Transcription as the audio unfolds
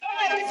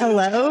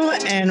Hello,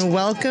 and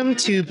welcome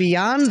to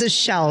Beyond the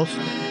Shelf,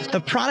 the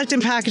product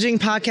and packaging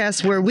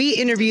podcast where we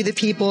interview the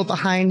people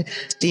behind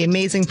the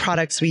amazing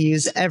products we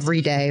use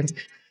every day.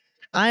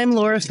 I'm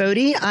Laura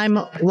Foti. I'm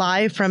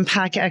live from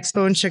Pack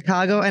Expo in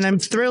Chicago, and I'm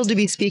thrilled to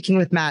be speaking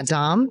with Matt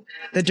Daum,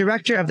 the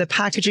director of the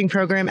packaging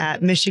program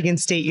at Michigan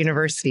State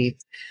University.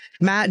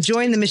 Matt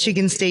joined the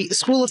Michigan State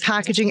School of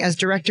Packaging as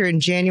director in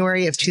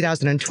January of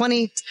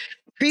 2020.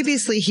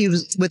 Previously, he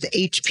was with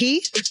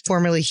HP,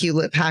 formerly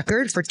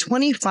Hewlett-Packard, for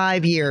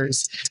 25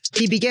 years.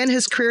 He began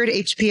his career at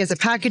HP as a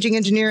packaging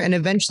engineer and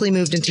eventually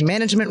moved into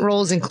management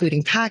roles,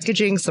 including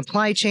packaging,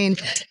 supply chain,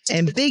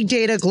 and big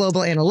data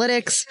global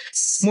analytics.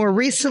 More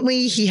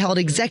recently, he held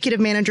executive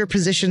manager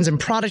positions in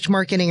product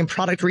marketing and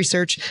product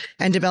research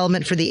and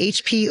development for the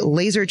HP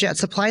LaserJet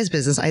supplies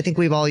business. I think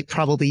we've all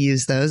probably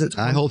used those at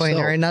one point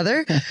or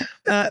another.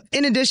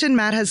 In addition,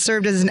 Matt has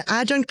served as an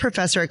adjunct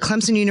professor at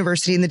Clemson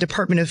University in the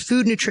Department of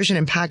Food, Nutrition,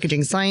 and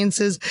Packaging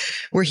Sciences,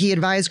 where he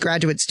advised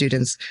graduate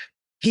students.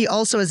 He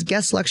also has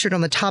guest lectured on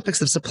the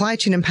topics of supply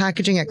chain and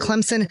packaging at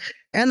Clemson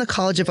and the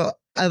College of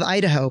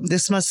Idaho.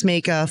 This must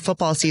make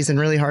football season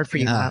really hard for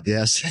you, Matt.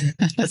 Yes.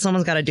 But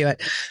someone's got to do it.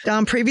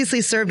 Daum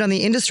previously served on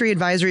the Industry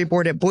Advisory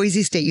Board at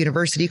Boise State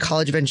University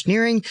College of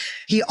Engineering.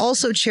 He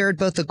also chaired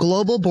both the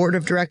Global Board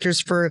of Directors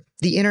for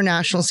the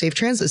International Safe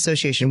Transit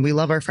Association. We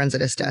love our friends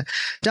at ISTA.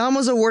 Daum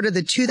was awarded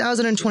the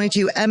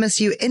 2022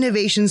 MSU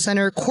Innovation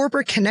Center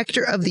Corporate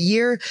Connector of the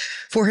Year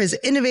for his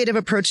innovative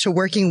approach to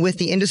working with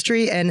the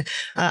industry. And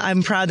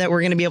I'm proud that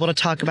we're going to be able to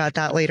talk about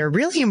that later.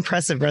 Really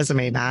impressive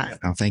resume, Matt.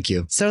 Oh, thank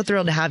you. So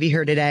thrilled to have you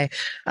here today.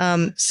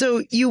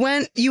 So you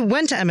went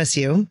to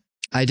MSU.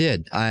 I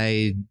did.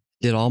 I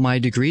did all my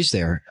degrees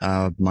there.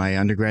 My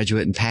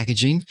undergraduate in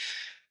packaging.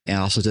 I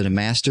also did a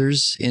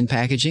master's in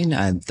packaging.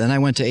 Then I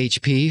went to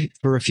HP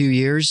for a few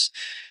years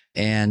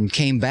and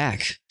came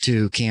back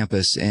to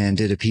campus and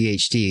did a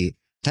PhD.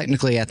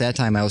 Technically, at that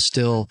time, I was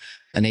still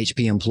an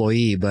HP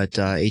employee, but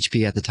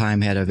HP at the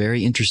time had a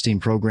very interesting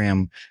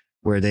program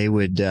where they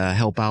would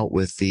help out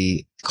with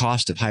the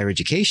cost of higher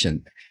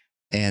education.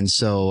 And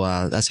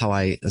so that's how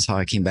I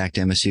came back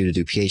to MSU to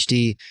do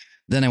PhD.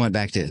 Then I went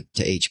back to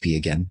HP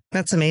again.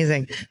 That's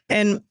amazing.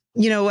 And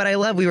you know what I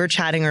love? We were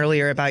chatting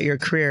earlier about your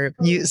career.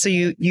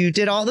 You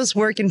did all this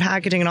work in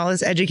packaging and all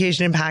this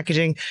education in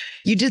packaging.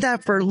 You did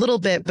that for a little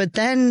bit, but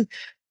then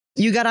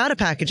you got out of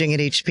packaging at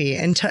HP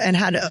and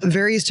had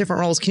various different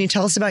roles. Can you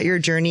tell us about your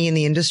journey in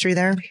the industry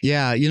there?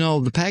 Yeah,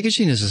 the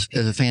packaging is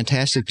a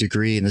fantastic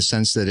degree in the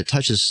sense that it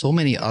touches so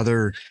many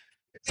other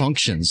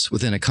functions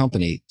within a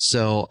company.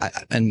 So,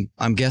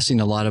 I'm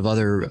guessing a lot of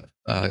other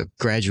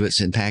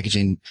graduates in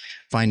packaging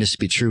find this to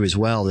be true as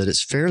well, that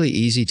it's fairly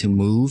easy to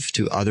move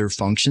to other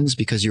functions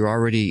because you're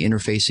already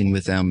interfacing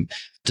with them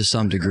to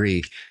some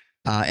degree.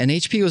 And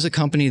HP was a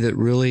company that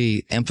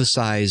really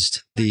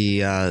emphasized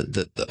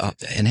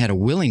and had a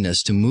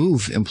willingness to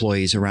move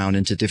employees around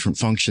into different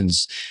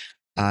functions.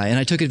 And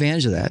I took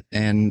advantage of that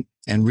and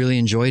really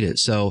enjoyed it.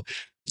 So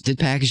did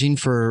packaging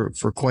for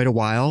quite a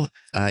while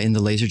in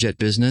the LaserJet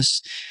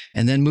business,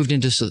 and then moved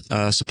into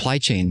supply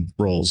chain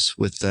roles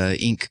with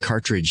the ink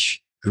cartridge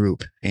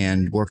group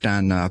and worked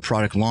on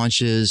product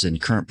launches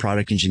and current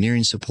product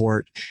engineering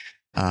support.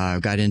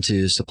 Got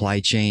into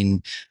supply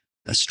chain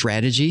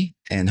strategy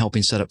and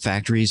helping set up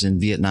factories in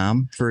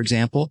Vietnam, for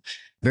example.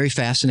 Very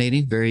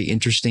fascinating, very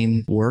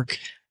interesting work.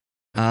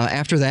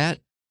 After that,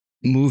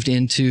 moved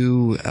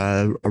into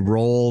a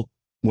role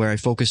where I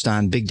focused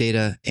on big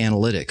data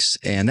analytics.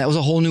 And that was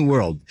a whole new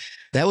world.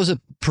 That was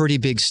a pretty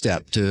big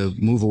step to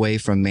move away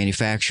from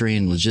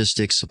manufacturing,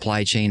 logistics,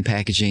 supply chain,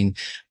 packaging,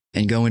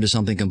 and go into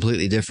something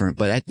completely different.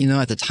 But at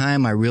the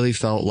time, I really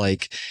felt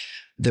like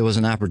there was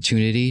an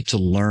opportunity to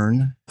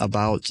learn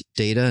about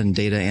data and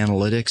data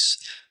analytics,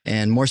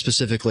 and more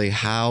specifically,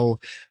 how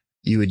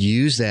you would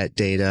use that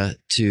data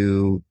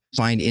to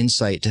find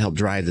insight to help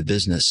drive the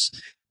business.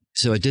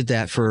 So I did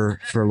that for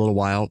a little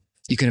while.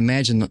 You can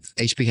imagine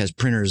HP has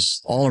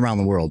printers all around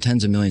the world,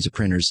 tens of millions of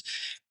printers,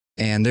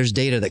 and there's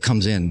data that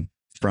comes in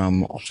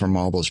from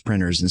all those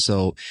printers. And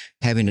so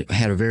having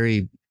had a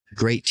very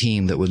great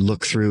team that would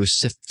look through,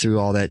 sift through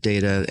all that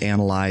data,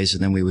 analyze,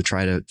 and then we would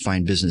try to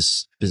find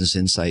business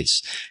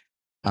insights.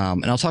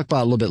 And I'll talk about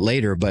it a little bit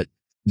later, but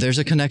there's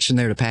a connection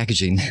there to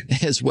packaging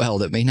as well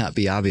that may not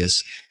be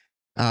obvious.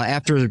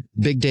 After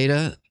big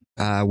data,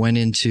 went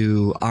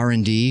into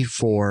R&D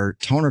for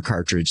toner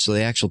cartridge. So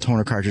the actual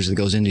toner cartridge that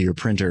goes into your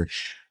printer.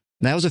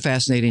 That was a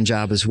fascinating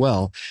job as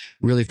well,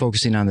 really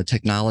focusing on the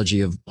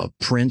technology of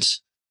print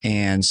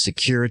and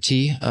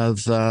security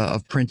of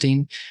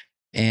printing,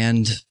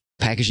 and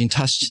packaging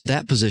touched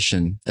that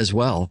position as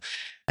well.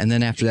 And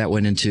then after that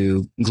went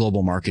into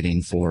global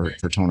marketing for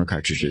toner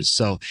cartridges.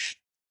 So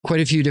quite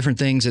a few different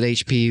things at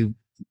HP.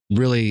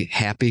 Really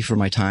happy for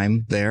my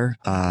time there.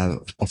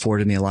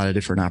 Afforded me a lot of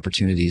different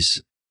opportunities.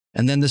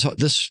 And then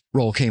this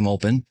role came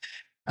open,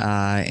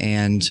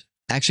 and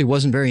actually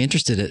wasn't very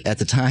interested at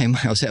the time.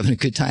 I was having a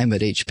good time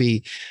at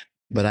HP,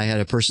 but I had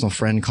a personal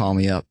friend call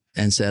me up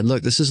and said,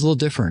 look, this is a little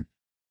different.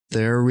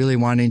 They're really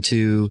wanting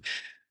to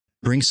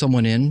bring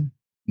someone in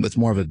with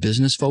more of a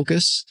business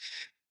focus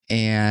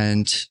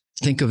and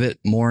think of it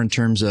more in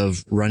terms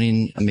of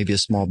running maybe a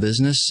small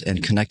business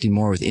and connecting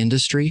more with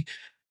industry.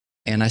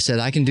 And I said,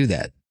 I can do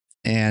that.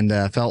 And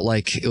felt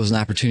like it was an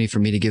opportunity for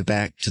me to give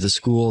back to the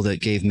school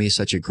that gave me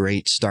such a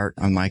great start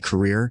on my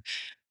career.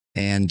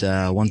 And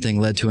one thing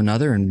led to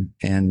another,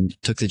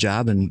 and took the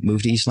job and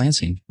moved to East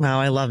Lansing. Wow,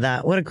 I love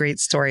that. What a great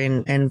story,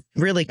 and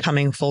really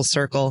coming full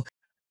circle.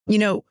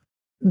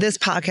 This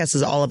podcast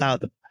is all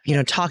about,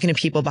 talking to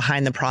people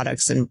behind the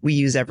products and we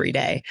use every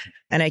day.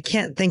 And I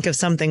can't think of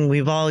something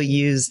we've all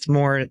used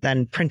more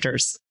than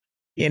printers.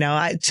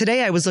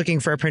 Today I was looking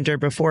for a printer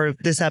before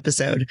this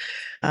episode.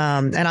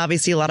 And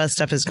obviously a lot of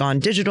stuff has gone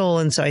digital.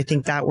 And so I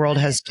think that world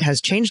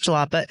has changed a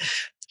lot. But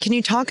can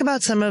you talk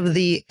about some of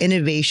the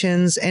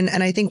innovations? And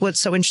I think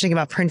what's so interesting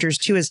about printers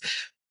too is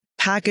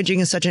packaging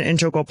is such an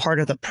integral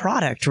part of the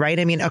product, right?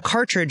 I mean, a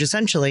cartridge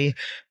essentially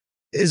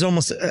is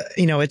almost,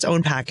 its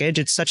own package.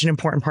 It's such an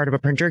important part of a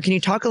printer. Can you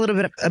talk a little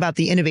bit about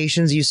the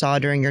innovations you saw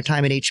during your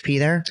time at HP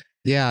there?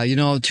 Yeah,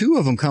 two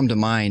of them come to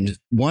mind.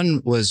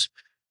 One was,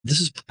 this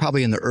is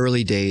probably in the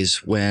early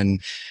days when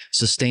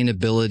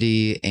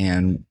sustainability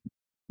and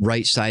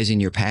right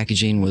sizing your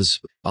packaging was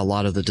a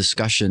lot of the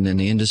discussion in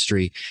the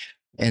industry.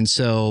 And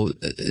so,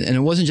 and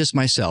it wasn't just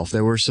myself,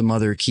 there were some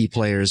other key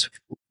players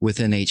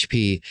within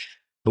HP,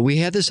 but we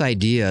had this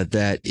idea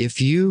that if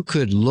you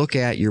could look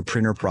at your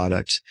printer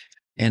product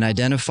and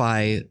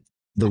identify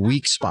the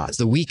weak spots,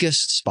 the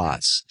weakest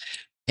spots,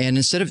 and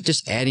instead of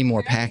just adding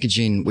more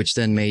packaging, which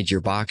then made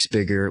your box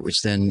bigger,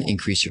 which then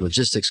increased your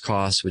logistics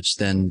costs, which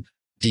then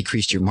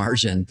decreased your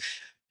margin,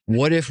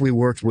 what if we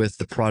worked with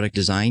the product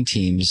design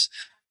teams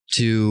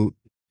to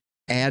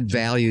add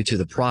value to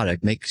the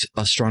product, make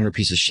a stronger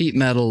piece of sheet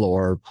metal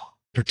or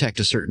protect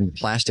a certain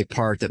plastic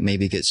part that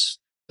maybe is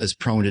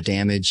prone to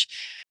damage,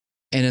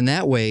 and in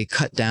that way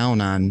cut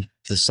down on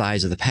the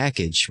size of the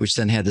package, which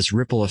then had this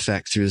ripple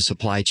effect through the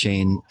supply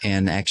chain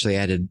and actually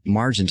added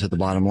margin to the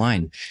bottom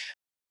line.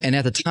 And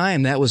at the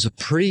time, that was a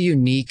pretty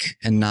unique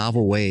and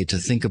novel way to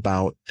think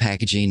about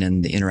packaging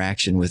and the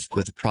interaction with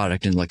the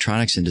product and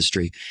electronics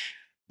industry.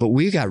 But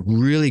we got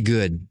really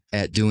good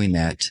at doing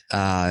that.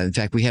 In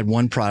fact, we had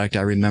one product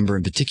I remember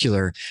in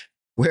particular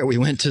where we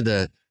went to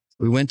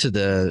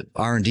the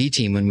R&D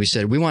team and we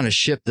said, we want to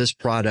ship this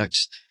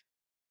product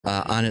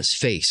on its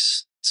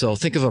face. So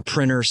think of a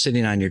printer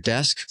sitting on your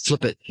desk,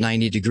 flip it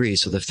 90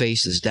 degrees so the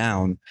face is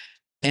down.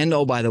 And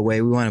oh, by the way,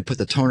 we want to put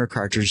the toner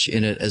cartridge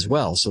in it as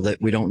well so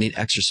that we don't need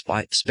extra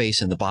space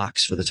in the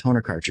box for the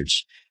toner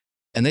cartridge.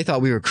 And they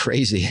thought we were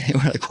crazy.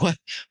 We're like, what?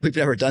 We've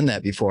never done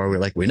that before. We're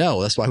like, we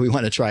know. That's why we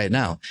want to try it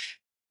now.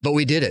 But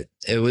we did it.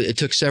 It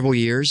took several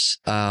years,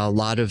 a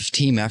lot of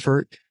team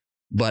effort.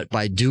 But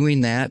by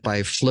doing that,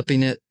 by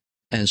flipping it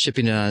and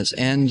shipping it on its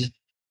end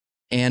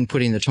and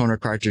putting the toner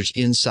cartridge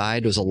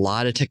inside, was a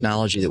lot of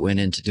technology that went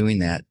into doing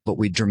that. But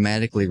we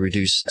dramatically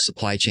reduced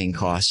supply chain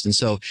costs. And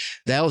so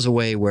that was a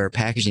way where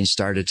packaging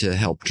started to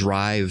help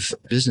drive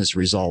business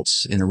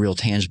results in a real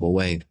tangible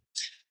way.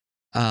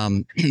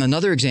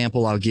 Another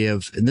example I'll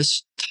give, and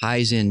this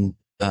ties in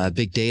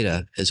big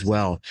data as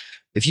well.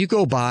 If you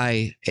go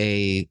buy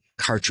a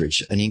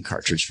cartridge, an ink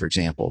cartridge, for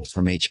example,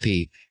 from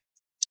HP,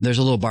 there's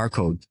a little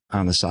barcode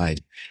on the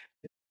side.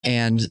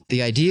 And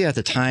the idea at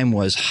the time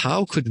was,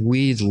 how could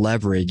we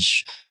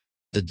leverage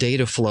the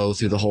data flow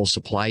through the whole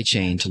supply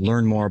chain to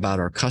learn more about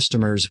our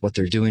customers, what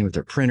they're doing with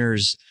their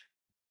printers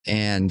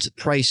and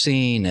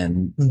pricing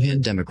and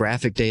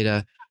demographic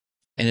data.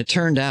 And it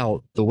turned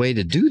out the way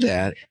to do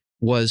that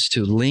was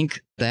to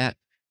link that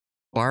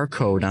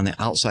barcode on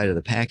the outside of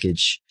the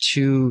package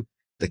to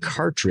the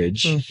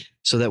cartridge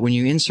so that when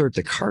you insert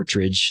the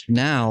cartridge,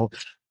 now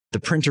the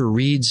printer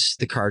reads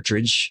the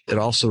cartridge. It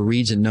also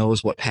reads and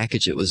knows what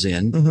package it was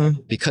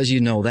in. Because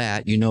you know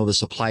that, you know the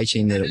supply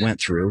chain that it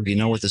went through, you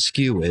know what the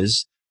SKU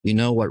is, you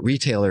know what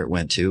retailer it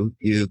went to,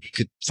 you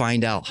could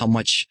find out how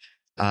much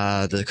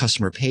the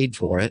customer paid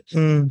for it.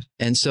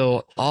 And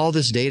so all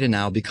this data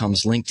now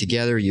becomes linked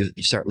together. You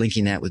start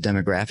linking that with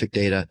demographic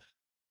data,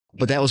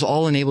 but that was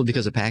all enabled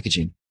because of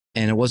packaging.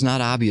 And it was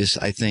not obvious,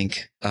 I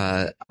think,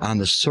 on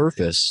the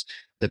surface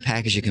that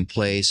packaging can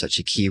play such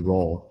a key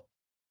role.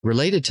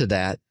 Related to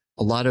that,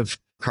 a lot of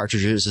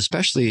cartridges,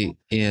 especially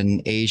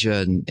in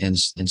Asia and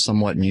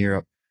somewhat in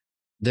Europe,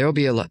 there will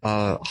be a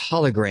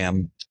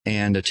hologram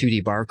and a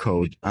 2D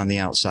barcode on the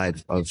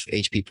outside of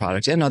HP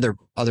products, and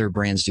other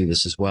brands do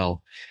this as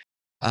well.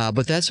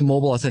 But that's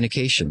mobile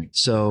authentication.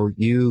 So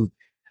you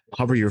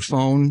hover your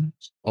phone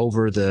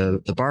over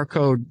the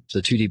barcode,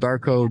 the 2D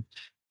barcode.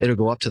 It'll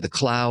go up to the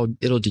cloud.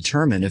 It'll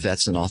determine if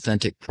that's an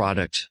authentic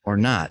product or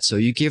not. So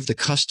you give the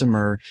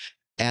customer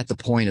at the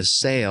point of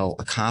sale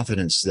a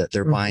confidence that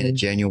they're buying a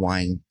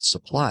genuine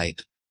supply.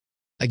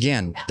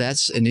 Again,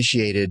 that's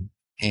initiated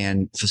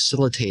and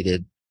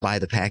facilitated by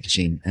the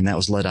packaging, and that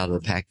was led out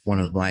of one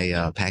of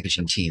my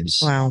packaging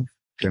teams. Wow.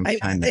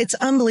 It's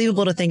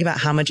unbelievable to think about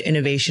how much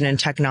innovation and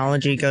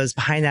technology goes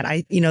behind that.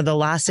 The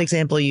last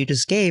example you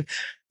just gave,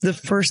 the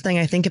first thing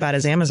I think about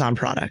is Amazon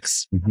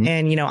products.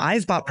 And,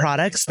 I've bought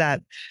products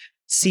that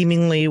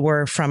seemingly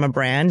were from a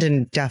brand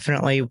and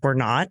definitely were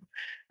not.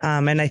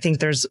 And I think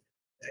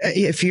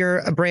if you're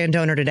a brand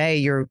owner today,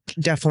 you're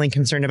definitely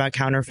concerned about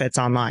counterfeits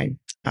online,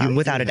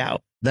 without a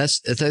doubt.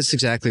 That's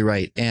exactly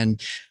right.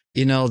 And,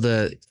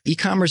 the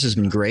e-commerce has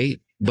been great,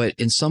 but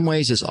in some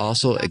ways it's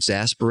also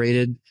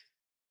exasperated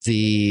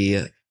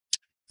the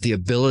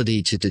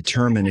ability to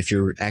determine if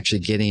you're actually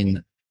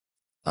getting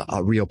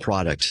a real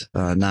product,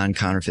 a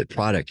non-counterfeit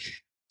product.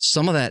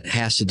 Some of that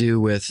has to do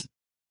with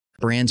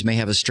brands may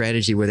have a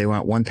strategy where they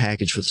want one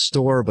package for the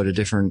store, but a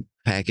different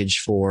package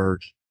for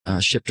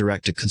ship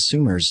direct to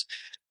consumers.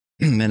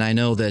 And I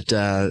know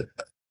that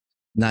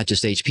not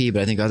just HP,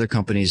 but I think other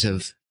companies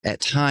have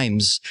at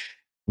times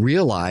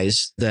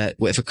realized that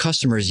if a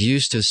customer is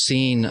used to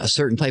seeing a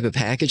certain type of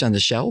package on the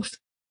shelf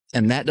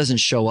and that doesn't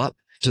show up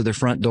to their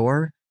front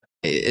door,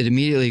 it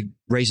immediately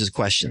raises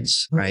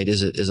questions, right?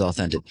 Is it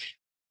authentic?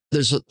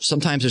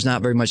 Sometimes there's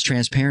not very much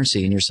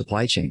transparency in your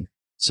supply chain.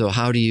 So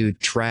how do you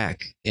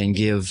track and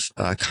give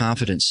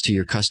confidence to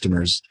your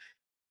customers?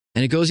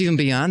 And it goes even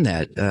beyond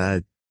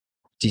that.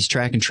 These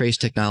track and trace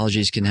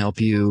technologies can help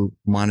you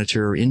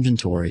monitor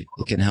inventory.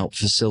 It can help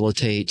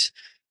facilitate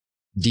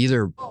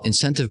dealer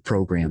incentive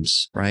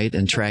programs, right?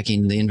 And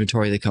tracking the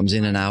inventory that comes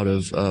in and out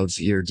of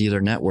your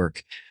dealer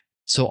network.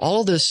 So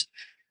all of this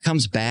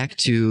comes back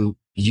to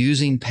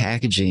using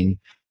packaging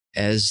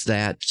as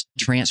that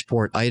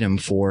transport item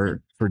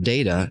for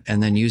data,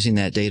 and then using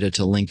that data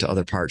to link to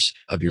other parts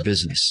of your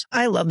business.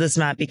 I love this,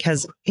 Matt,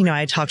 because,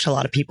 I talk to a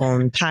lot of people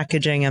in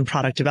packaging and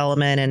product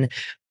development. And,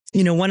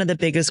 one of the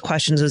biggest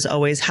questions is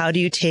always, how do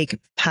you take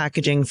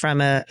packaging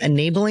from a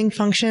enabling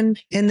function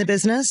in the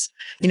business?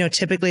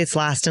 Typically it's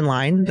last in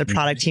line. The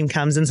product team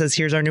comes and says,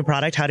 here's our new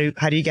product. How do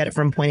you get it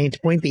from point A to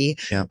point B?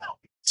 Yeah.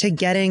 To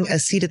getting a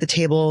seat at the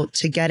table,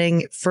 to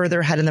getting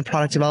further ahead in the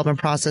product development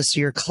process. So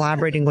you're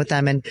collaborating with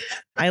them. And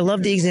I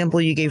love the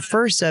example you gave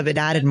first of it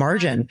added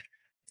margin,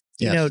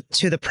 Yes.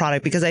 to the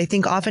product, because I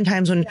think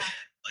oftentimes when,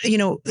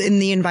 in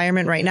the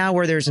environment right now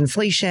where there's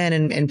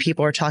inflation and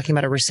people are talking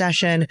about a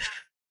recession,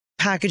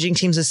 packaging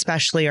teams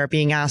especially are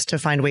being asked to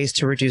find ways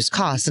to reduce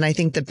costs. And I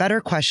think the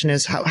better question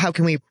is how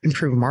can we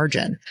improve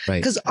margin? Right.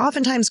 Because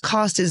oftentimes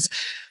cost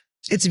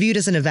it's viewed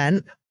as an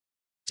event.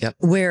 Yep.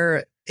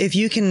 Where if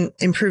you can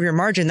improve your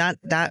margin, that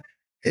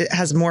it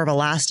has more of a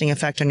lasting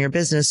effect on your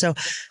business. So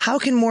how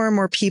can more and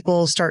more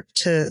people start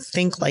to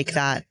think like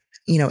that,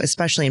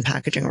 especially in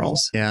packaging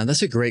roles? Yeah,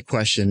 that's a great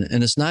question.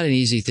 And it's not an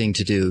easy thing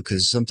to do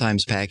because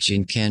sometimes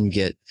packaging can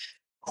get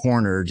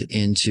cornered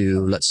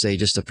into, let's say,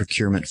 just a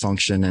procurement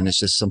function, and it's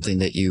just something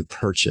that you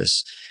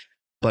purchase.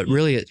 But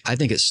really, I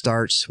think it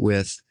starts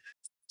with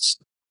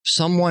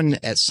someone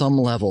at some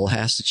level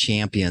has to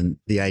champion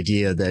the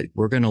idea that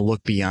we're going to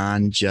look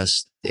beyond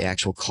just the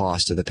actual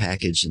cost of the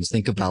package and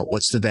think about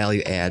what's the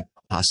value add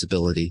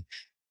possibility.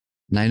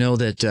 And I know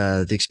that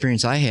the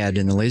experience I had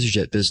in the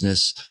LaserJet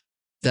business,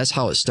 that's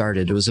how it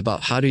started. It was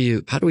about how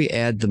do we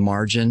add the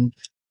margin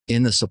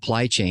in the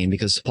supply chain,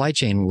 because supply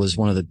chain was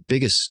one of the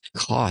biggest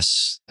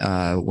costs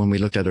when we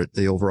looked at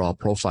the overall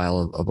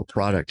profile of a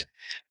product.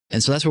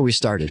 And so that's where we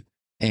started.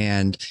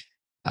 And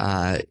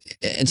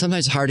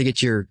sometimes it's hard to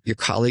get your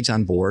colleagues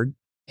on board.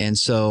 And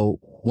so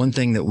one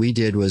thing that we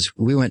did was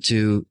we went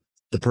to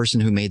the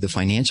person who made the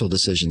financial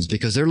decisions,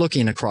 because they're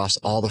looking across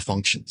all the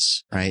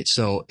functions, right?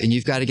 So, and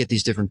you've got to get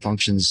these different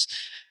functions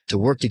to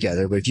work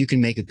together. But if you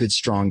can make a good,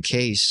 strong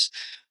case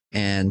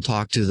and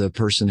talk to the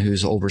person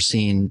who's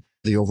overseeing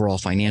the overall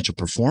financial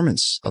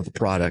performance of the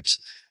product,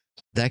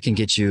 that can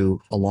get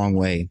you a long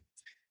way.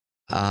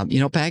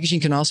 Packaging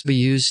can also be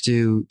used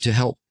to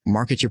help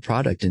market your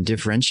product and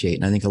differentiate.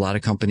 And I think a lot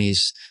of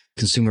companies,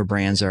 consumer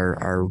brands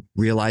are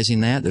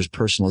realizing that there's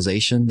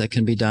personalization that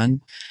can be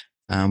done.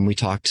 We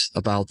talked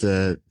about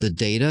the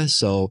data.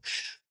 So,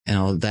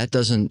 that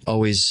doesn't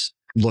always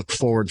look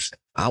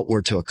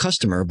outward to a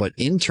customer, but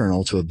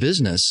internal to a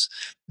business,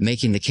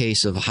 making the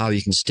case of how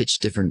you can stitch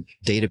different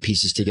data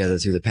pieces together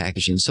through the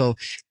packaging. So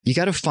you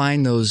got to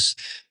find those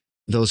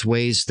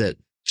ways that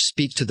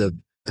speak to the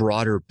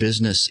broader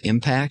business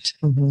impact,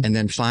 and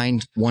then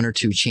find one or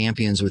two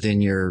champions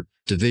within your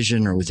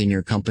division or within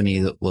your company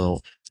that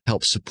will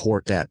help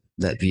support that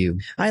view.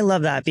 I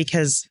love that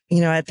because,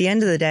 at the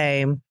end of the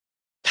day,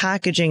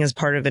 packaging is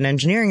part of an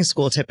engineering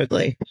school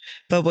typically.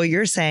 But what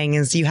you're saying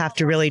is you have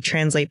to really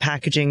translate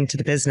packaging to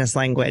the business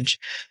language.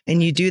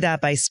 And you do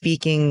that by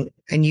speaking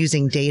and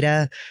using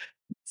data,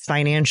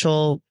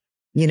 financial,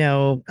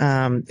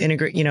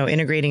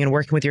 integrating and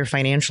working with your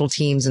financial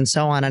teams and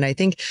so on. And I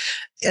think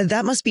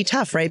that must be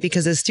tough, right?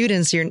 Because as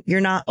students, you're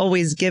not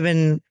always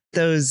given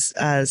those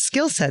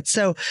skill sets.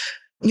 So,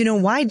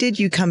 why did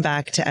you come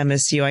back to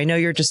MSU? I know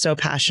you're just so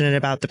passionate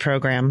about the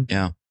program.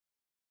 Yeah.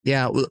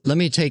 Well, let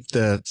me take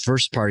the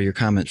first part of your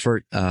comment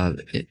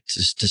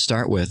to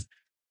start with.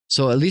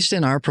 So at least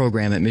in our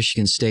program at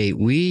Michigan State,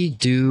 we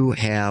do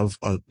have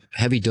a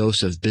heavy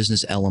dose of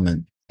business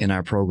element in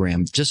our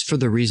program, just for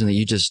the reason that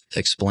you just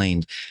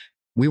explained.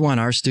 We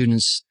want our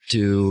students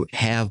to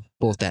have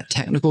both that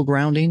technical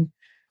grounding,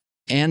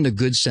 and a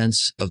good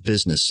sense of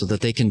business so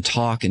that they can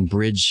talk and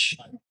bridge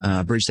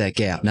that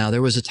gap. Now,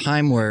 there was a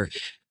time where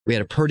we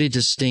had a pretty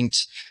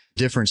distinct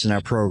difference in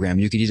our program.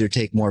 You could either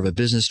take more of a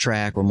business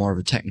track or more of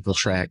a technical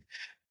track.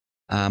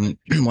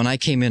 When I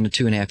came in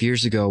 2.5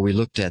 years ago, we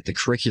looked at the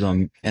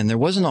curriculum and there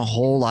wasn't a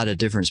whole lot of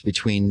difference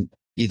between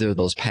either of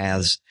those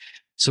paths.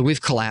 So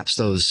we've collapsed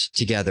those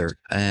together.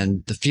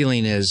 And the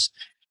feeling is,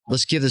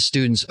 let's give the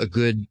students a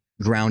good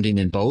grounding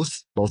in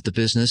both the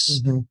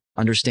business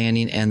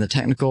understanding and the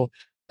technical.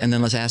 And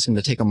then let's ask them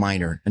to take a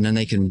minor, and then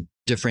they can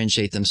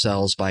differentiate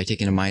themselves by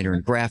taking a minor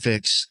in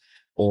graphics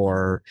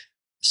or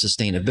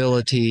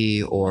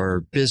sustainability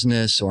or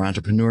business or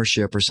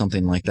entrepreneurship or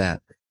something like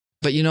that.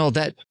 But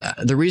that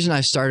the reason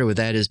I started with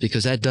that is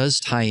because that does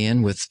tie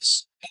in with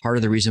part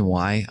of the reason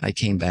why I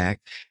came back.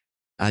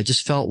 I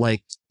just felt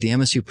like the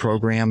MSU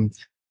program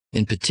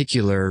in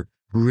particular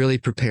really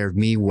prepared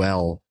me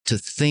well to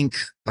think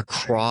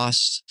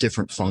across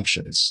different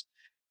functions.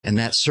 And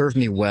that served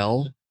me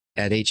well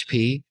at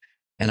HP.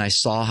 And I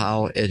saw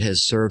how it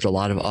has served a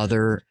lot of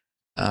other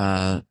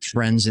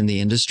friends in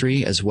the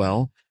industry as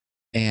well,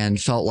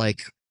 and felt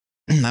like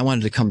I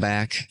wanted to come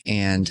back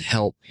and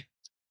help,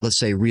 let's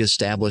say,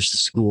 reestablish the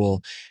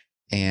school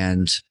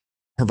and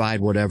provide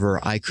whatever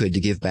I could to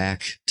give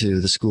back to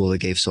the school that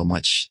gave so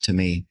much to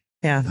me.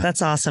 Yeah,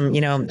 that's awesome.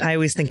 I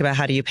always think about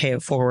how do you pay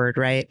it forward,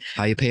 right?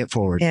 How you pay it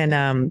forward.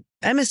 And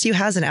MSU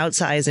has an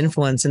outsized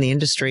influence in the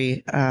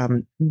industry.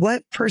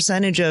 What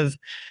percentage of,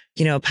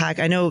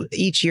 I know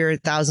each year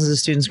thousands of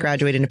students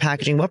graduate into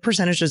packaging. What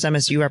percentage does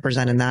MSU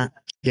represent in that?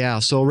 Yeah,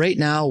 so right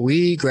now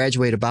we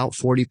graduate about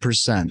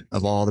 40%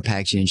 of all the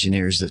packaging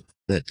engineers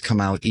that come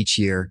out each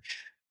year.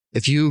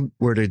 If you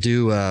were to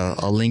do a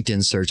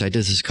LinkedIn search, I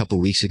did this a couple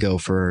of weeks ago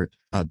for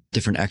a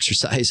different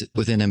exercise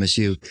within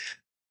MSU.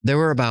 There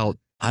were about,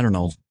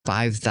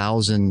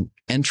 5,000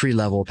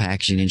 entry-level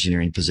packaging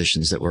engineering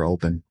positions that were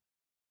open.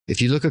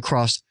 If you look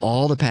across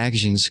all the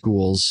packaging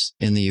schools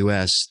in the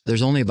U.S.,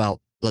 there's only about,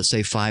 let's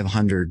say,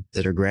 500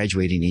 that are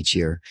graduating each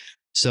year.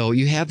 So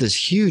you have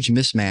this huge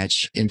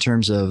mismatch in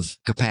terms of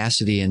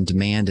capacity and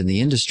demand in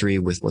the industry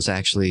with what's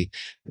actually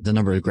the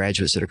number of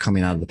graduates that are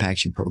coming out of the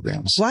packaging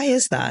programs. Why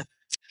is that?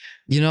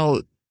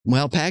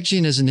 Well,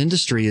 packaging as an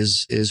industry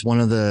is one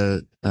of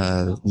the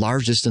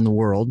largest in the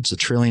world. It's $1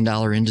 trillion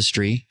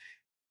industry.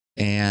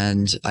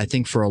 And I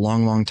think for a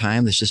long, long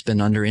time, it's just been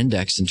under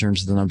indexed in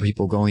terms of the number of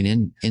people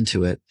going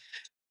into it.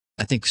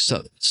 I think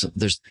so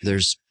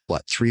there's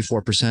what,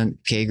 3-4%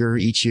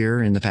 CAGR each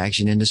year in the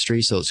packaging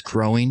industry. So it's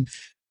growing,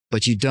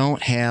 but you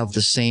don't have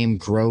the same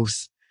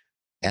growth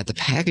at the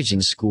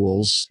packaging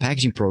schools,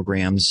 packaging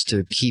programs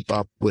to keep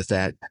up with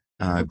that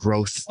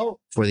growth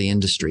for the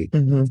industry.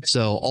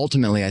 So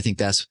ultimately, I think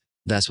that's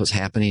what's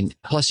happening.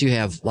 Plus, you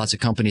have lots of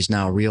companies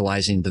now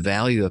realizing the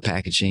value of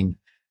packaging.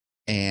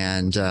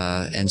 And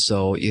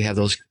so you have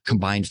those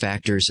combined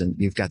factors and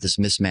you've got this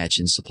mismatch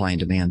in supply and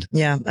demand.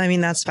 Yeah. I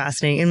mean, that's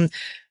fascinating. And,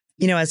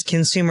 as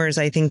consumers,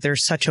 I think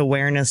there's such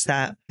awareness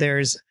that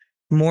there's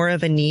more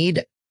of a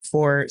need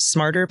for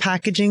smarter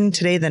packaging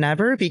today than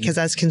ever, because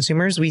as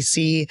consumers, we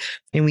see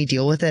and we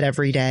deal with it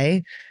every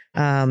day.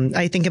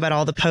 I think about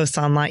all the posts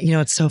online.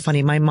 It's so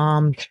funny. My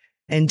mom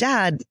and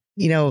dad,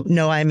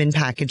 know I'm in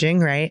packaging,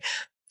 right?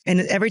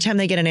 And every time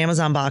they get an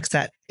Amazon box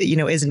that,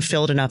 isn't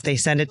filled enough, they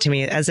send it to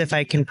me as if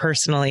I can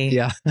personally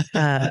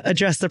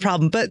address the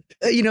problem. But,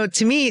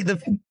 to me,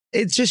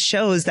 it just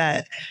shows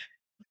that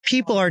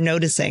people are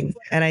noticing.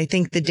 And I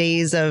think the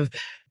days of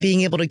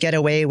being able to get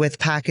away with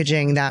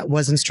packaging that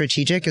wasn't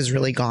strategic is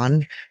really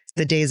gone.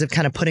 The days of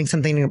kind of putting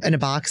something in a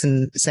box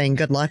and saying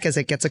good luck as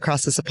it gets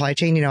across the supply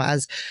chain,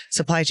 as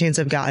supply chains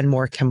have gotten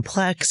more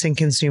complex and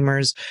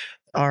consumers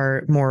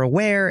are more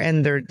aware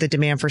and the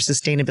demand for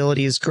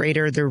sustainability is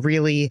greater, there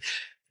really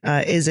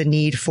is a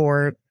need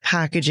for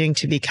packaging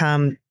to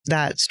become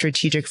that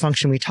strategic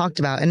function we talked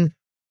about. And,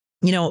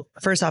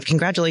 first off,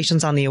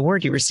 congratulations on the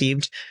award you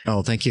received.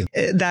 Oh, thank you.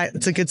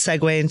 That's a good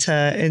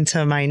segue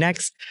into my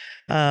next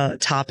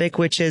topic,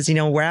 which is,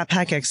 we're at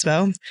Pack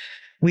Expo.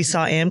 We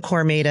saw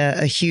Amcor made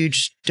a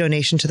huge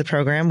donation to the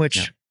program,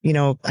 which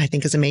I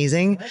think is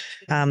amazing.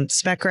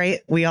 SpecRite,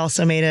 we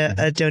also made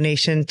a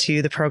donation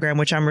to the program,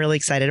 which I'm really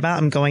excited about.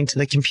 I'm going to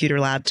the computer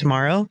lab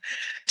tomorrow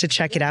to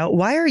check it out.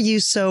 Why are you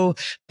so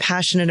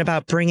passionate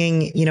about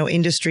bringing,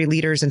 industry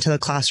leaders into the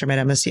classroom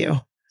at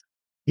MSU?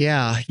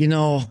 Yeah,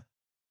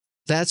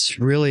 that's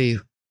really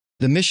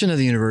the mission of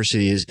the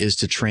university is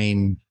to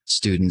train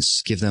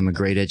students, give them a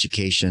great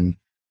education.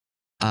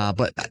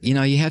 But,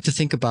 you have to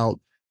think about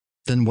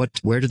then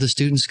where do the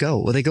students go?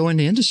 Well, they go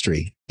into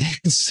industry.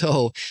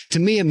 So to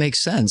me, it makes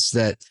sense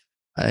that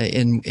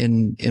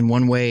in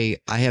one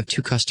way, I have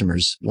two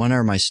customers. One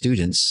are my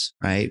students,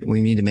 right?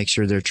 We need to make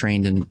sure they're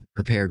trained and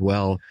prepared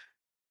well.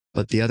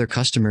 But the other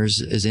customers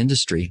is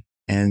industry.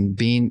 And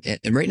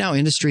right now,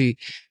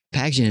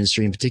 packaging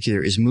industry in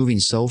particular is moving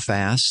so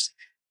fast,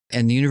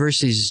 and the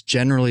universities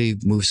generally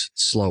move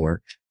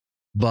slower.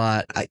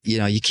 But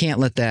you can't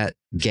let that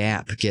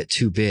gap get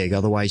too big.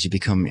 Otherwise, you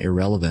become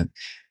irrelevant.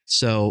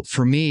 So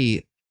for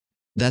me,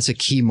 that's a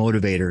key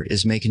motivator,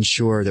 is making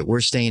sure that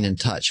we're staying in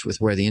touch with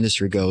where the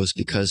industry goes,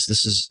 because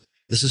this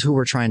is who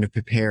we're trying to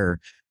prepare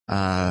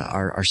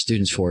our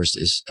students for,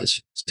 is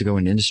to go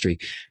into industry.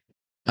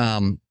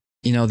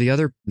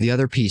 The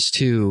other piece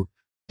too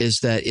is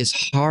that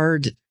it's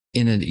hard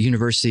in a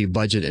university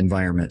budget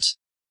environment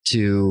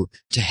to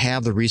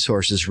have the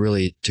resources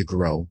really to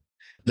grow.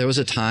 There was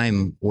a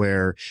time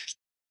where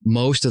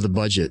most of the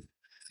budget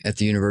at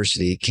the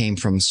university came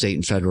from state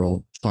and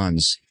federal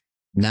funds.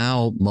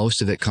 Now,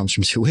 most of it comes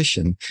from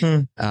tuition.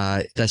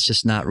 That's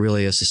just not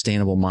really a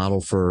sustainable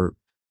model for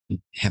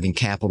having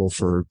capital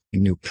for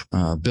new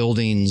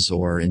buildings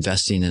or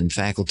investing in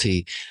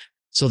faculty.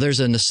 So there's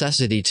a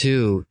necessity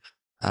too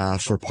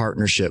for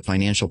partnership,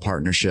 financial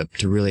partnership,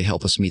 to really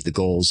help us meet the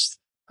goals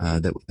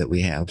that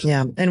we have.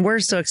 Yeah, and we're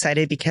so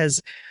excited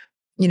because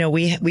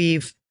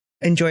we've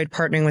enjoyed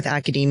partnering with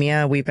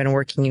academia. We've been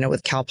working,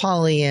 with Cal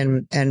Poly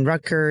and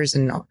Rutgers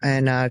and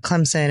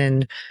Clemson,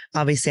 and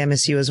obviously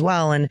MSU as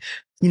well. And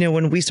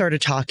when we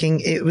started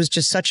talking, it was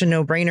just such a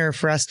no-brainer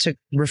for us to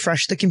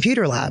refresh the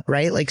computer lab,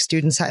 right? Like,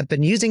 students have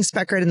been using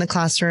SpecGrid in the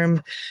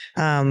classroom,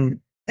 and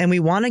we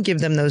want to give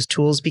them those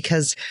tools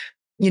because,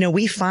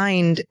 we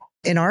find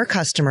in our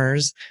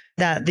customers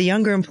that the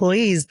younger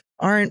employees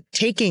aren't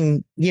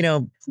taking,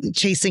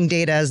 chasing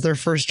data as their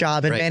first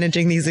job and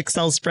managing these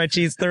Excel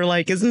spreadsheets. They're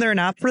like, isn't there an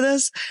app for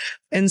this?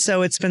 And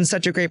so it's been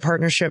such a great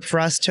partnership for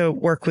us to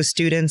work with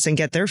students and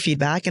get their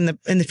feedback and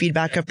the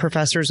feedback of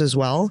professors as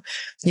well.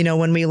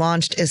 When we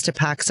launched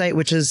ISTA-PAC-Site,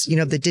 which is, the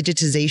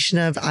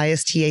digitization of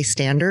ISTA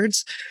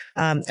standards,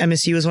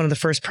 MSU was one of the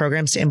first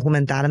programs to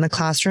implement that in the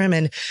classroom.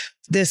 And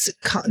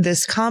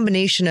this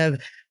combination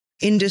of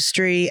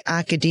industry,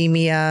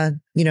 academia,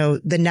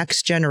 the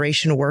next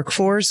generation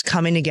workforce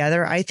coming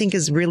together, I think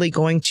is really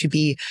going to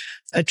be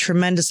a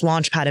tremendous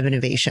launchpad of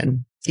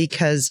innovation.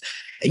 Because,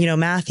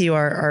 Matthew,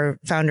 our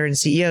founder and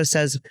CEO,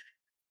 says,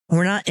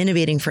 we're not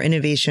innovating for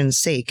innovation's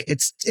sake.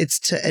 It's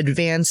to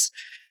advance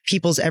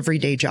people's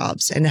everyday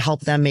jobs and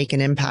help them make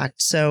an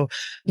impact. So,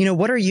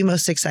 what are you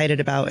most excited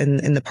about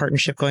in the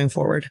partnership going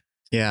forward?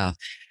 Yeah.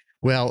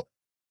 Well,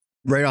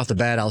 right off the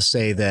bat, I'll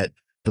say that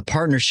the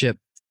partnership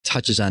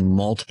touches on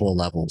multiple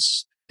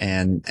levels.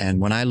 And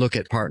when I look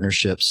at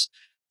partnerships,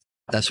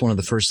 that's one of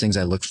the first things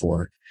I look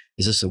for.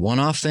 Is this a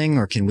one-off thing,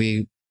 or can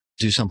we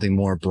do something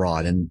more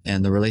broad?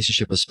 And the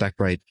relationship with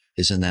SpecBrite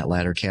is in that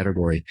latter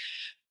category.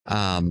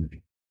 The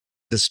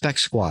Spec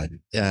Squad,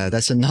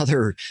 that's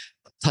another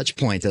touch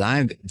point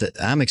that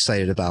I'm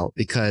excited about,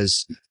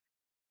 because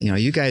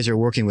you guys are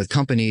working with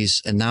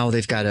companies, and now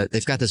they've got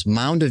this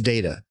mound of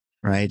data,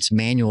 right? It's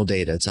manual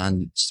data. It's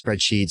on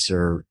spreadsheets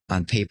or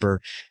on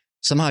paper.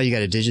 Somehow you got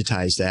to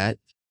digitize that.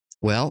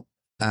 Well,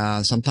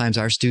 sometimes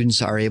our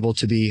students are able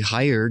to be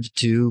hired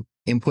to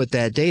input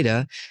that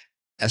data,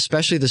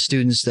 especially the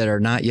students that are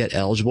not yet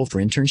eligible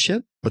for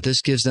internship. But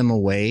this gives them a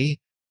way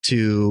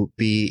to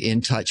be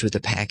in touch with the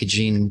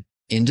packaging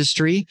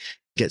industry,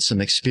 get some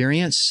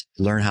experience,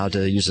 learn how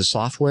to use the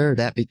software.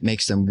 That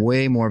makes them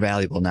way more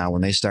valuable now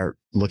when they start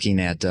looking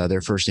at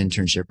their first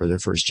internship or their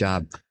first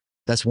job.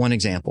 That's one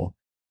example.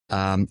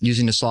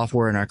 Using the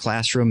software in our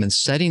classroom and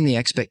setting the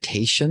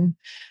expectation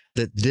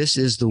that this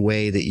is the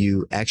way that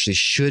you actually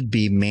should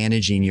be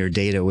managing your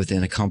data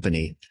within a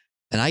company.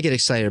 And I get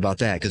excited about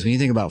that, because when you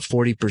think about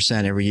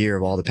 40% every year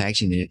of all the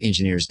packaging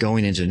engineers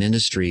going into an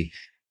industry,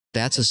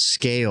 that's a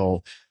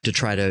scale to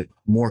try to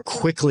more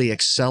quickly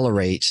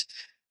accelerate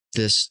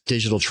this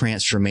digital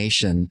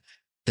transformation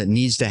that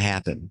needs to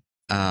happen.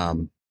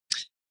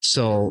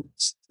 So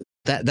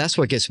that's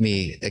what gets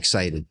me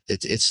excited.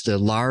 It's the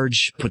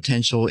large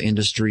potential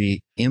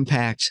industry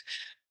impact.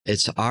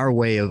 It's our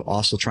way of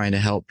also trying to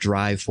help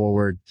drive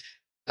forward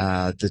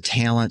the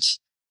talent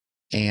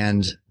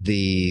and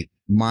the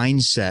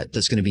mindset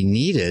that's going to be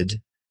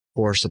needed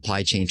for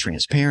supply chain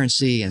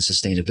transparency and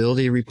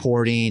sustainability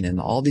reporting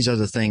and all these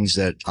other things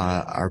that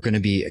are going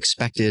to be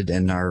expected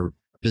and are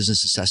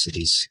business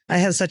necessities. I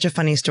have such a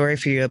funny story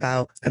for you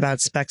about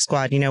Spec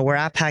Squad. We're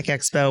at PAC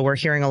Expo. We're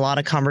hearing a lot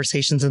of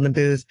conversations in the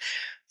booth.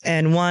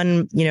 And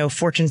one,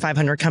 Fortune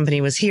 500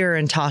 company was here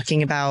and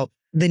talking about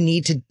the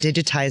need to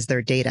digitize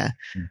their data.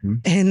 Mm-hmm.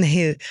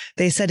 And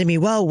they said to me,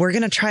 well, we're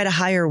going to try to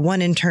hire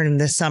one intern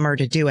this summer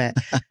to do it.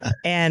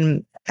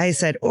 And I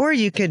said, or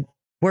you could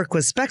work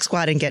with Spec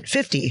Squad and get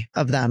 50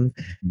 of them.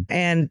 Mm-hmm.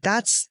 And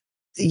that's,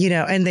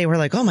 and they were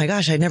like, oh my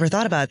gosh, I never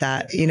thought about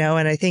that,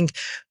 and I think,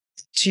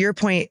 to your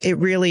point, it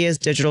really is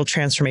digital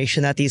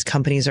transformation that these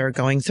companies are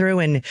going through.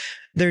 And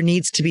there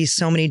needs to be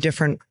so many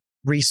different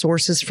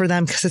resources for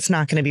them, because it's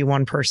not going to be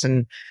one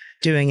person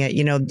doing it.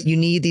 You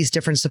need these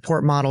different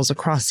support models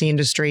across the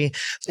industry.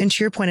 And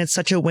to your point, it's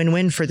such a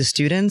win-win for the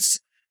students,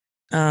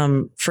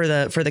 for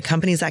the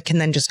companies that can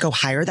then just go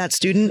hire that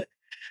student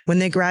when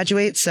they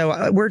graduate.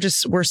 So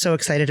we're so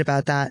excited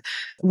about that.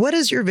 What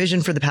is your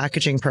vision for the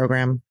packaging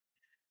program?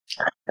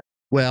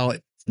 Well,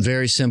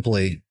 very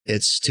simply,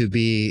 it's to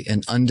be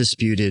in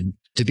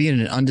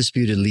an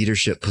undisputed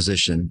leadership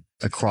position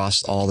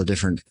across all the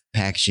different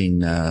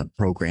packaging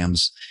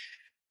programs.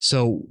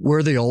 So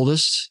we're the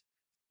oldest.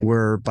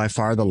 We're by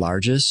far the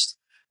largest.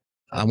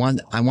 I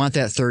want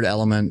that third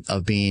element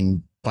of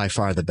being by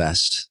far the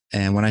best.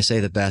 And when I say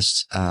the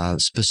best,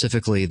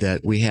 specifically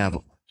that we have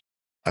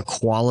a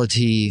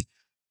quality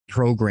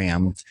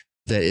program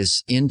that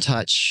is in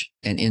touch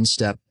and in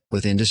step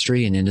with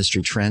industry and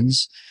industry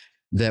trends,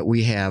 that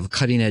we have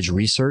cutting edge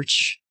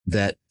research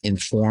that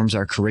informs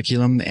our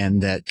curriculum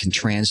and that can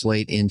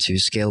translate into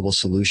scalable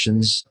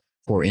solutions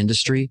for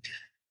industry,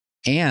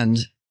 and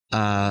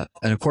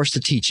of course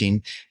the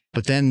teaching,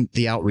 but then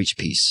the outreach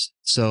piece.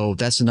 So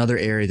that's another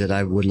area that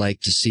I would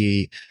like to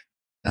see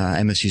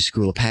MSU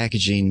School of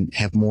Packaging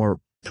have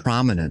more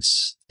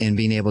prominence in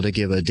being able to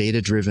give a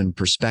data-driven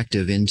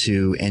perspective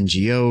into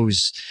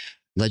NGOs,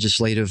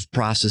 legislative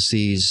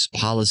processes,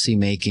 policy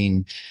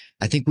making.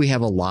 I think we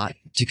have a lot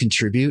to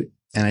contribute.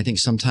 And I think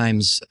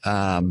sometimes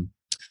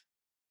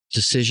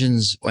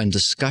decisions and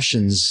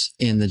discussions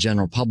in the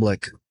general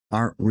public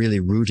aren't really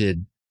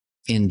rooted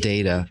in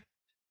data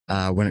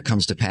when it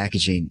comes to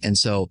packaging. And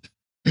so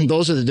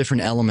those are the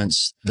different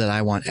elements that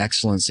I want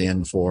excellence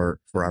in for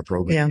our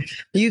program. Yeah.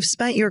 You've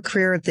spent your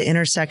career at the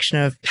intersection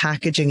of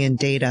packaging and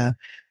data.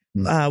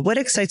 What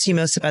excites you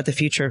most about the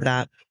future of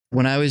that?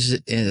 When I was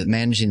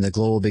managing the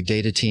global big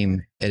data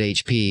team at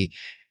HP,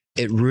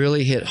 it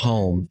really hit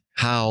home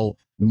how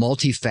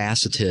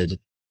multifaceted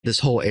this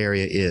whole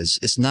area is.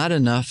 It's not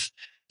enough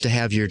to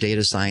have your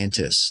data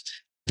scientists.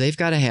 They've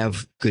got to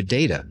have good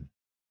data.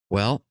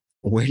 Well,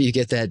 where do you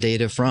get that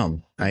data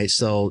from? Right.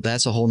 So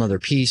that's a whole nother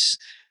piece.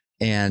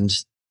 And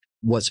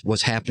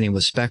what's happening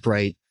with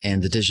SpecRite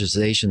and the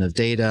digitization of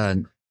data.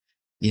 And,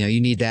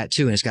 you need that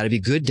too. And it's got to be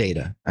good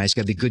data, right? It's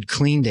got to be good,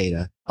 clean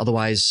data.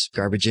 Otherwise,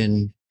 garbage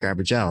in,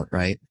 garbage out,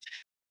 right?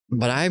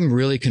 But I'm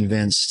really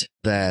convinced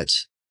that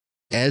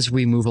as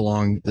we move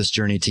along this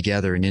journey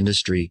together in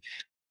industry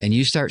and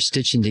you start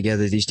stitching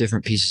together these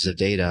different pieces of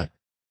data,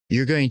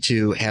 you're going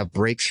to have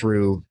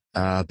breakthrough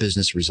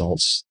business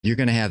results. You're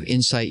going to have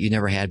insight you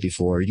never had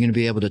before. You're going to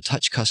be able to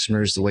touch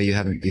customers the way you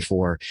haven't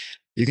before.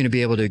 You're going to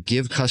be able to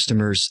give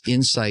customers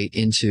insight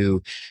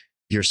into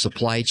your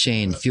supply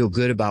chain, feel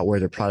good about where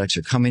their products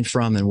are coming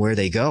from and where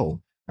they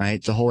go,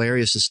 right? The whole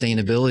area of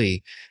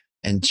sustainability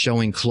and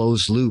showing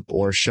closed loop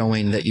or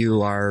showing that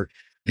you are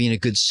being a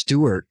good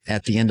steward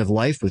at the end of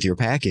life with your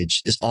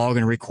package is all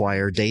going to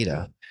require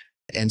data.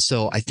 And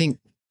so I think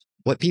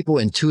what people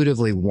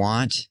intuitively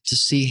want to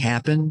see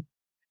happen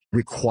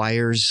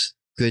requires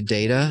good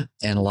data.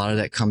 And a lot of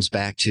that comes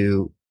back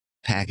to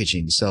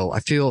packaging. So I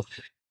feel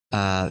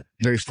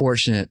very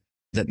fortunate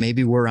that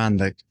maybe we're on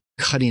the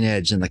cutting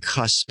edge and the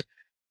cusp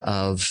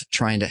of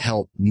trying to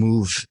help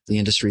move the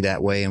industry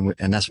that way.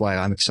 And that's why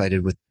I'm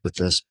excited with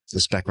the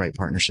SpecRite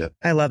partnership.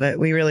 I love it.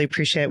 We really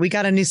appreciate it. We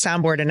got a new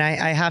soundboard and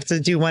I have to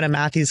do one of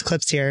Matthew's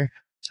clips here.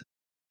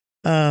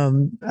 I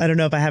don't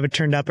know if I have it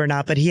turned up or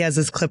not, but he has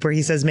this clip where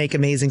he says, make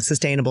amazing,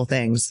 sustainable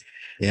things.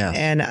 Yeah.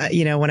 And,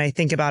 when I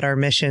think about our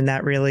mission,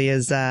 that really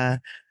is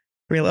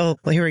real. Oh,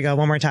 well, here we go.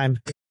 One more time.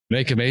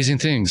 Make amazing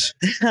things.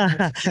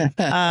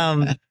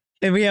 And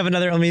we have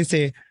another. Let me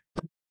see.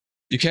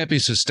 You can't be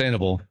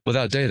sustainable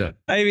without data.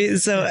 I mean,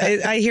 so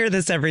I hear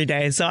this every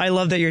day. So I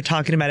love that you're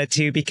talking about it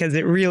too, because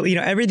it really,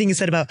 everything you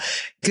said about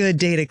good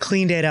data,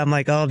 clean data, I'm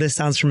like, oh, this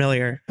sounds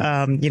familiar.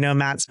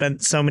 Matt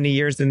spent so many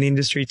years in the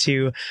industry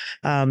too.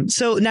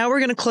 So now we're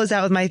going to close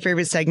out with my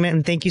favorite segment.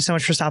 And thank you so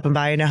much for stopping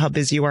by. I know how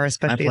busy you are,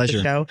 especially at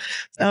the show.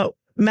 Oh,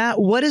 Matt,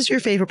 what is your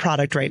favorite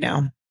product right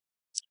now?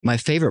 My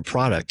favorite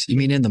product? You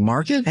mean in the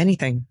market?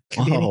 Anything.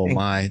 Oh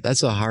my,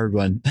 that's a hard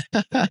one.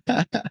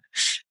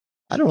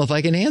 I don't know if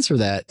I can answer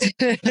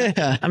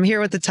that. I'm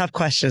here with the tough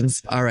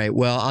questions. All right.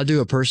 Well, I'll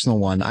do a personal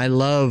one. I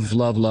love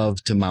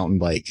to mountain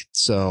bike.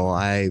 So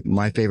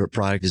my favorite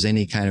product is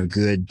any kind of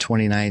good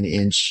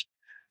 29-inch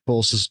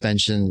full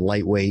suspension,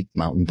 lightweight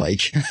mountain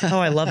bike. Oh,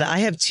 I love that. I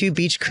have 2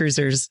 beach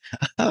cruisers.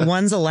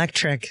 One's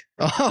electric.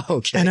 Oh,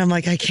 okay. And I'm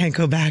like, I can't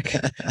go back.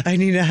 I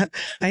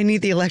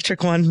need the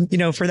electric one,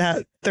 for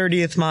that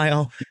 30th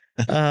mile.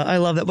 I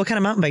love that. What kind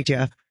of mountain bike do you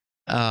have?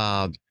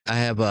 I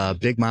have a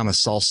Big Mama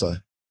Salsa.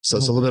 So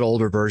it's a little bit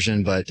older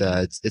version, but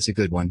it's a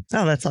good one.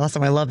 Oh, that's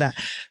awesome. I love that.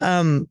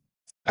 All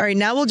right.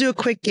 Now we'll do a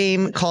quick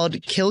game called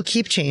Kill,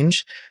 Keep,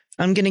 Change.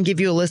 I'm going to give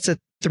you a list of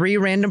 3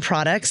 random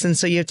products. And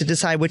so you have to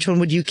decide which one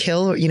would you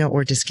kill,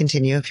 or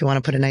discontinue, if you want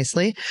to put it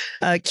nicely,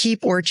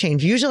 keep or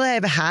change. Usually I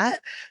have a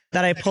hat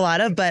that I pull out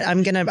of, but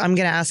I'm going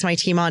to ask my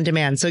team on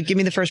demand. So give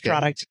me the first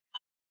product.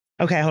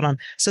 Okay, hold on.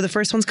 So the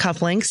first one's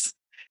cufflinks,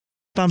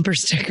 bumper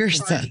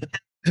stickers.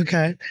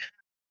 Okay.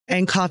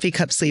 And coffee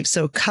cup sleeves.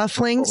 So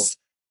cufflinks,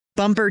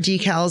 bumper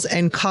decals,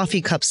 and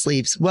coffee cup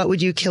sleeves. What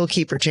would you kill,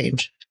 keep, or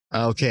change?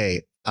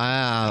 Okay.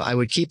 I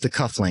would keep the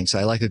cufflinks.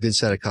 I like a good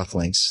set of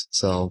cufflinks.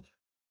 So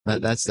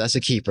that's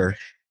a keeper.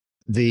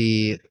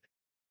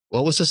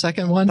 What was the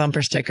second one?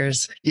 Bumper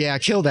stickers. Yeah,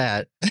 kill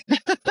that.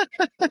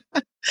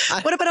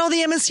 What about all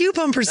the MSU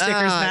bumper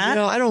stickers, Matt?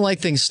 I don't like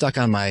things stuck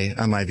on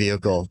my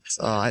vehicle.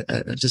 So I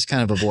just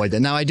kind of avoid that.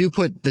 Now I do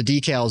put the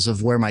decals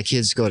of where my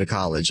kids go to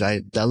college.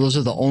 Those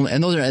are the only,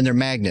 and they're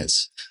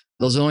magnets.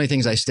 Those are the only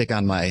things I stick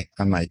on my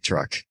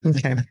truck.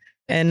 Okay.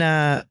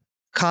 And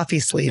Coffee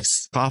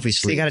sleeves. Coffee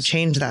sleeves. So you got to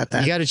change that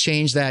then. You got to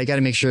change that. You got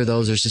to make sure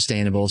those are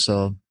sustainable.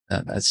 So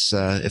that's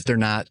if they're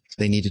not,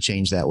 they need to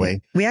change that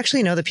way. We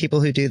actually know the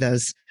people who do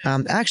those.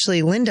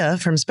 Actually, Linda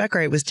from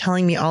SpecRite was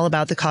telling me all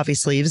about the coffee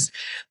sleeves.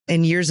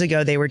 And years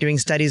ago, they were doing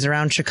studies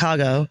around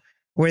Chicago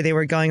where they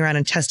were going around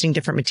and testing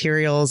different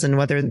materials and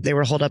whether they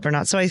were hold up or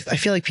not. So I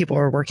feel like people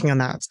are working on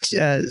that.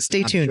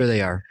 Stay tuned. I'm sure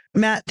they are.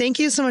 Matt, thank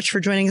you so much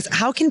for joining us.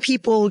 How can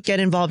people get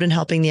involved in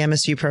helping the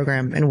MSU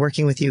program and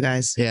working with you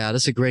guys? Yeah,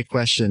 that's a great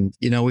question.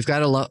 We've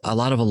got a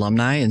lot of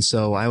alumni. And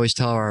so I always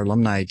tell our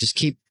alumni, just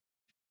keep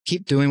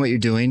doing what you're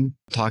doing,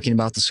 talking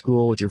about the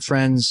school with your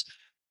friends,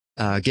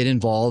 get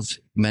involved,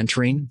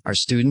 mentoring our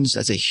students.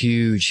 That's a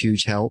huge,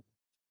 huge help.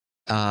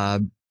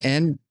 And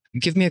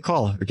give me a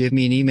call or give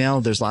me an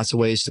email. There's lots of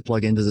ways to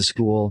plug into the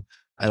school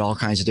at all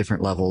kinds of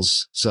different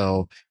levels.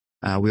 So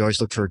we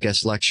always look for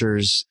guest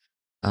lectures.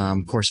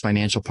 Of course,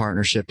 financial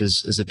partnership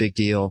is a big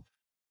deal.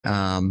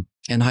 And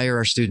hire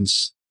our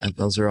students. And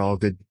those are all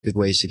good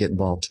ways to get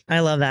involved. I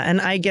love that. And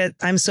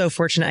I'm so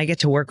fortunate. I get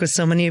to work with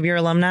so many of your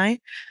alumni.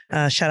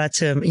 Shout out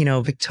to,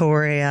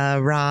 Victoria,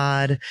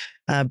 Rod,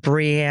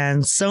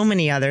 Brianne, so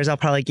many others. I'll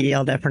probably get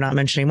yelled at for not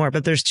mentioning more,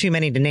 but there's too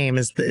many to name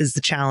is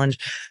the challenge.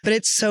 But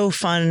it's so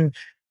fun,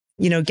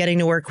 getting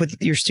to work with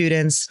your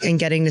students and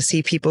getting to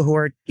see people who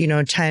are,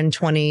 10,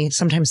 20,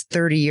 sometimes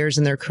 30 years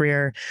in their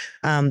career.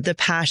 The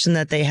passion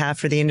that they have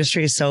for the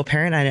industry is so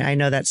apparent. I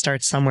know that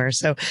starts somewhere.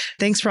 So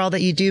thanks for all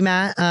that you do,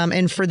 Matt.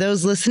 And for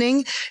those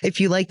listening, if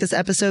you like this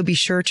episode, be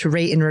sure to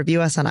rate and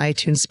review us on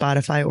iTunes,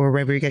 Spotify, or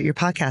wherever you get your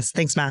podcasts.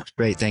 Thanks, Matt.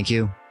 Great. Thank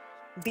you.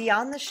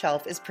 Beyond the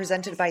Shelf is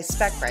presented by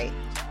SpecRite,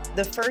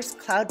 the first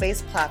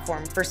cloud-based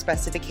platform for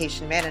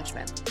specification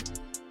management.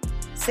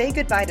 Say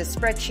goodbye to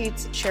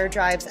spreadsheets, shared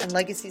drives, and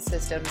legacy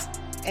systems,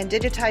 and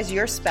digitize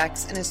your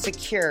specs in a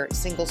secure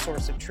single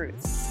source of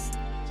truth.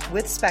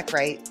 With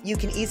SpecRite, you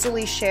can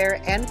easily share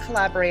and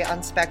collaborate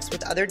on specs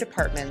with other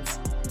departments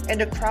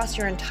and across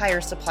your entire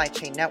supply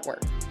chain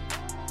network.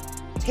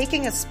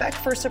 Taking a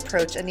spec-first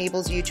approach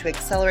enables you to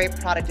accelerate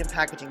product and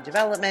packaging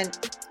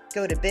development,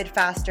 go to bid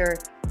faster,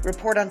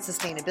 report on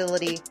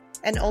sustainability,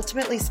 and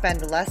ultimately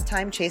spend less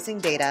time chasing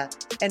data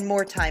and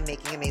more time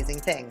making amazing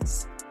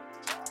things.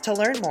 To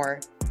learn more,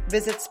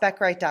 visit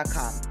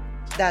specright.com.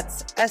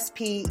 That's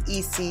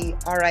SPECRIGHT.com.